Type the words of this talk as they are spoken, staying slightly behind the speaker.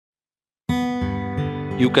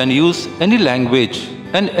You can use any language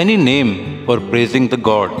and any name for praising the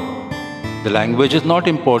God. The language is not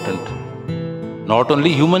important. Not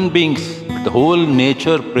only human beings, but the whole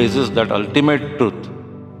nature praises that ultimate truth.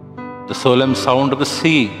 The solemn sound of the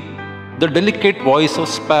sea, the delicate voice of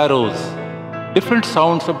sparrows, different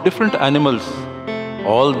sounds of different animals,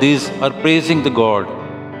 all these are praising the God.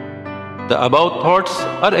 The above thoughts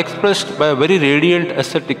are expressed by a very radiant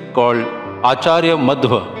ascetic called Acharya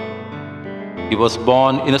Madhva. He was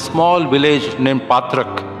born in a small village named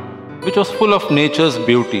Patrak, which was full of nature's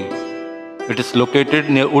beauty. It is located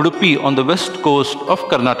near Udupi on the west coast of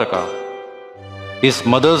Karnataka. His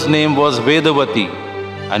mother's name was Vedavati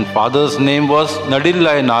and father's name was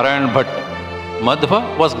Nadillai Narayan Bhatt. Madhva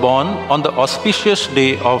was born on the auspicious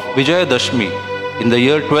day of Vijayadashmi in the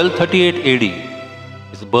year 1238 AD.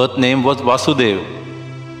 His birth name was Vasudev.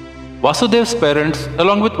 Vasudev's parents,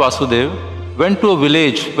 along with Vasudev, went to a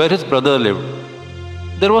village where his brother lived.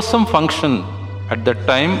 There was some function. At that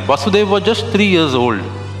time, Vasudev was just 3 years old.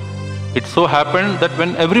 It so happened that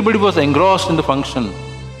when everybody was engrossed in the function,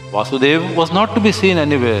 Vasudev was not to be seen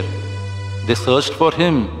anywhere. They searched for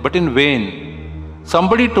him, but in vain.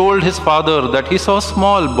 Somebody told his father that he saw a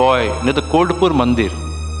small boy near the Kodpur Mandir.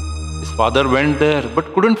 His father went there,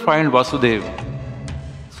 but couldn't find Vasudev.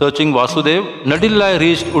 Searching Vasudev, Nadillai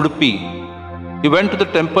reached Udupi. He went to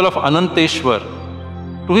the temple of Ananteshwar.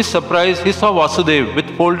 To his surprise, he saw Vasudev with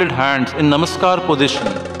folded hands in Namaskar position.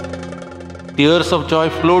 Tears of joy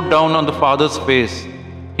flowed down on the father's face.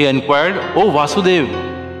 He inquired, "Oh Vasudev,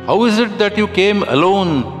 how is it that you came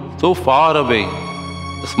alone so far away?"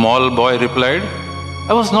 The small boy replied,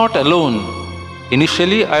 "I was not alone.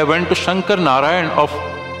 Initially, I went to Shankar Narayan of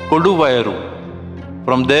Koduvayaru.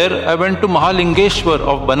 From there, I went to Mahalingeshwar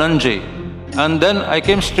of Bananje. And then I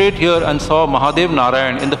came straight here and saw Mahadev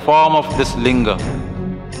Narayan in the form of this linga.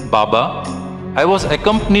 Baba, I was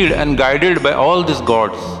accompanied and guided by all these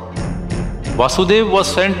gods." Vasudev was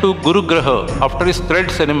sent to Guru Graha after his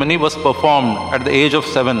thread ceremony was performed at the age of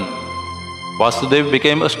 7. Vasudev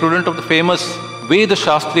became a student of the famous Veda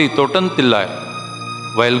Shastri Totan Tillai.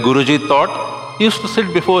 While Guruji taught, he used to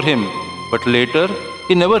sit before him, but later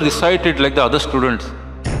he never recited like the other students.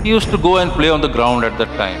 He used to go and play on the ground at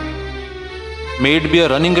that time. May it be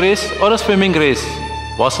a running race or a swimming race,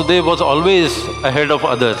 Vasudev was always ahead of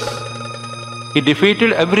others. He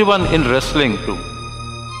defeated everyone in wrestling too.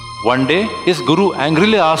 One day, his guru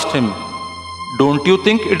angrily asked him, "Don't you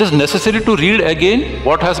think it is necessary to read again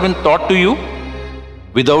what has been taught to you?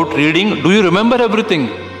 Without reading, do you remember everything?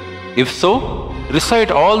 If so,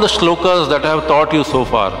 recite all the shlokas that I have taught you so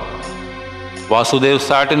far." Vasudev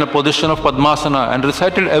sat in a position of Padmasana and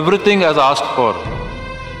recited everything as asked for.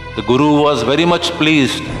 The guru was very much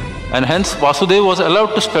pleased, and hence Vasudev was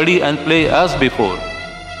allowed to study and play as before.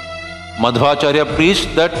 Madhvacharya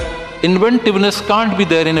preached that inventiveness can't be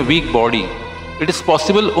there in a weak body. It is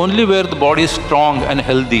possible only where the body is strong and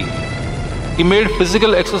healthy. He made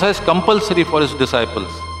physical exercise compulsory for his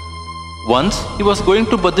disciples. Once he was going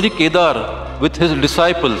to Badri Kedar with his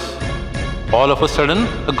disciples. All of a sudden,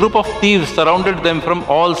 a group of thieves surrounded them from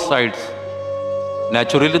all sides.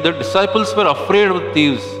 Naturally, the disciples were afraid of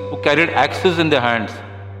thieves who carried axes in their hands.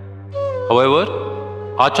 However,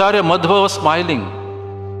 Acharya Madhva was smiling.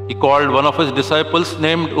 He called one of his disciples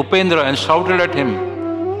named Upendra and shouted at him,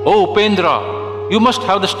 "Oh Upendra, you must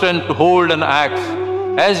have the strength to hold an axe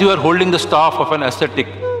as you are holding the staff of an ascetic.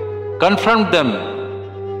 Confront them."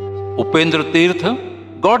 Upendra Tirtha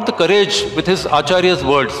got the courage with his Acharya's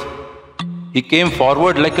words. He came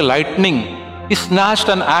forward like a lightning. He snatched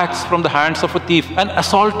an axe from the hands of a thief and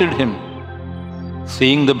assaulted him.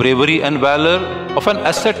 Seeing the bravery and valor of an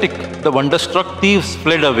ascetic, the wonderstruck thieves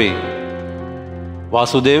fled away.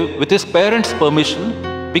 Vasudev, with his parents' permission,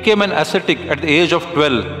 became an ascetic at the age of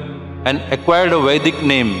 12 and acquired a Vedic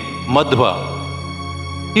name, Madhva.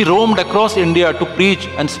 He roamed across India to preach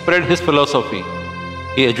and spread his philosophy.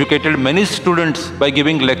 He educated many students by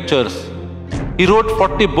giving lectures. He wrote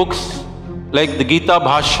 40 books like the Gita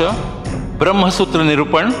Bhashya, Brahma Sutra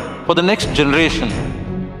Nirupan for the next generation.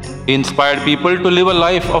 He inspired people to live a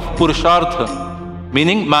life of Purushartha,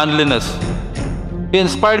 meaning manliness. He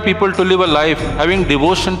inspired people to live a life having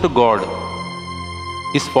devotion to God.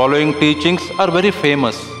 His following teachings are very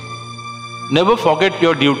famous. Never forget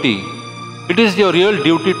your duty. It is your real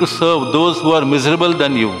duty to serve those who are miserable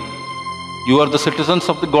than you. You are the citizens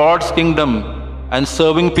of the God's kingdom, and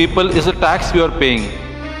serving people is a tax you are paying.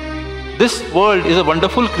 This world is a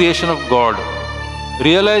wonderful creation of God.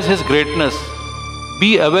 Realize His greatness. Be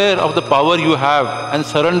aware of the power you have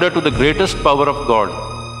and surrender to the greatest power of God.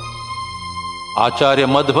 Acharya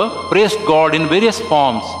Madhva praised God in various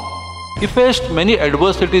forms. He faced many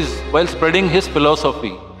adversities while spreading his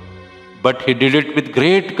philosophy, but he did it with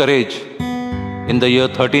great courage. In the year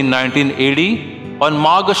 1319 AD, on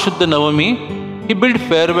Maghashuddha Navami, he bid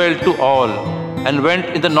farewell to all and went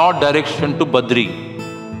in the north direction to Badri.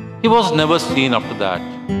 He was never seen after that.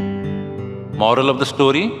 Moral of the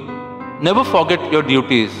story: never forget your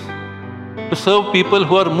duties. To serve people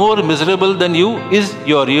who are more miserable than you is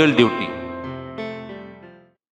your real duty.